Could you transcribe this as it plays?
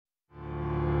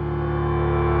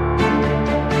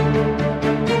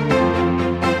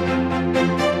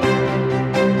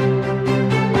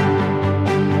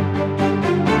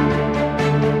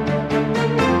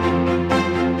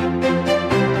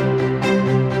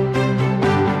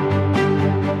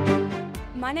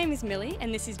name's Millie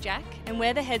and this is Jack, and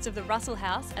we're the heads of the Russell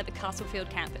House at the Castlefield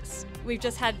campus. We've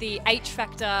just had the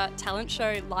H-Factor talent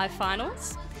show live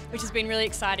finals, which has been really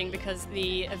exciting because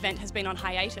the event has been on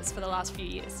hiatus for the last few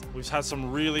years. We've had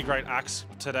some really great acts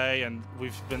today and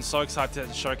we've been so excited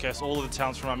to showcase all of the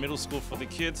talents from our middle school for the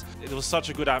kids. It was such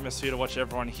a good atmosphere to watch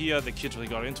everyone here. The kids really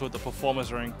got into it, the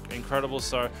performers are incredible,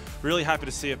 so really happy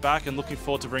to see it back and looking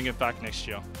forward to bringing it back next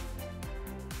year.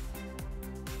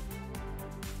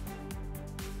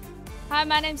 Hi,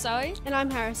 my name's Zoe. And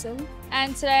I'm Harrison.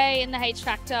 And today in the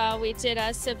H-Factor we did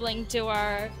a sibling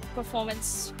duo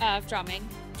performance of drumming.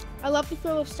 I love the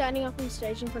feel of standing up on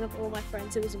stage in front of all my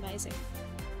friends. It was amazing.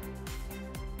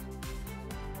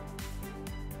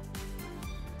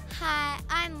 Hi,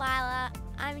 I'm Lila.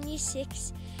 I'm in Year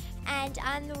 6 and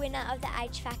I'm the winner of the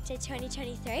H-Factor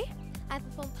 2023. I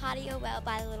performed Party Your Well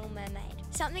by The Little Mermaid.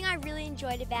 Something I really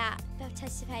enjoyed about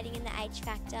participating in the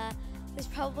H-Factor was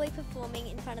probably performing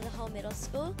in front of the whole middle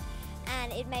school,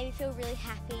 and it made me feel really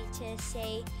happy to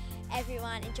see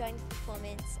everyone enjoying the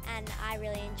performance, and I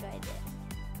really enjoyed it.